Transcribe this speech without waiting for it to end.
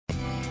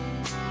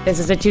This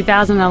is a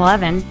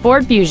 2011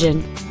 Ford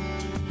Fusion.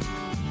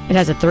 It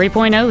has a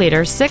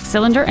 3.0-liter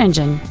six-cylinder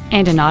engine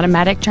and an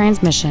automatic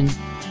transmission.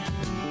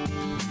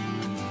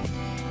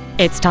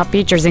 Its top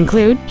features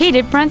include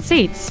heated front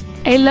seats,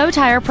 a low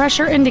tire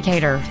pressure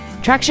indicator,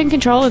 traction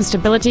control and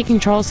stability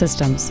control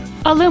systems,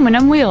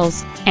 aluminum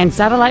wheels, and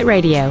satellite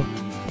radio.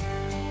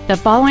 The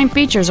following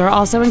features are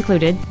also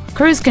included: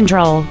 cruise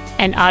control,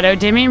 an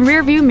auto-dimming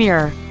rearview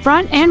mirror,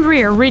 front and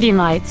rear reading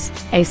lights,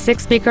 a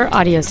 6-speaker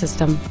audio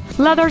system,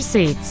 leather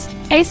seats,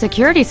 a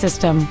security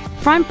system,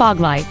 front fog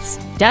lights,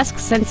 dusk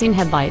sensing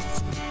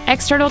headlights,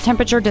 external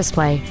temperature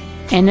display,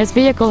 and this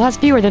vehicle has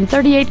fewer than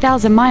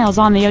 38,000 miles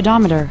on the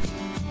odometer.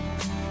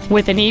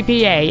 With an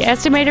EPA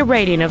estimated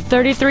rating of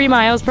 33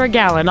 miles per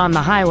gallon on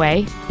the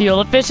highway,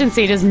 fuel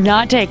efficiency does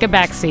not take a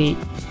backseat.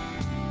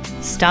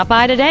 Stop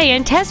by today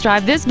and test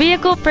drive this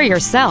vehicle for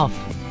yourself.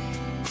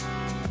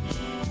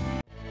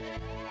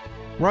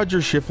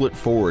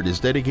 RogerShiflettFord is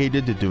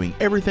dedicated to doing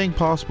everything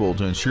possible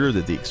to ensure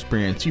that the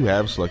experience you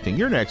have selecting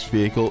your next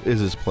vehicle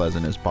is as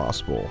pleasant as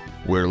possible.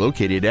 We're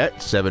located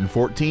at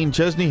 714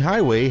 Chesnee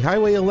Highway,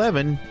 Highway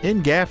 11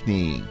 in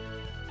Gaffney.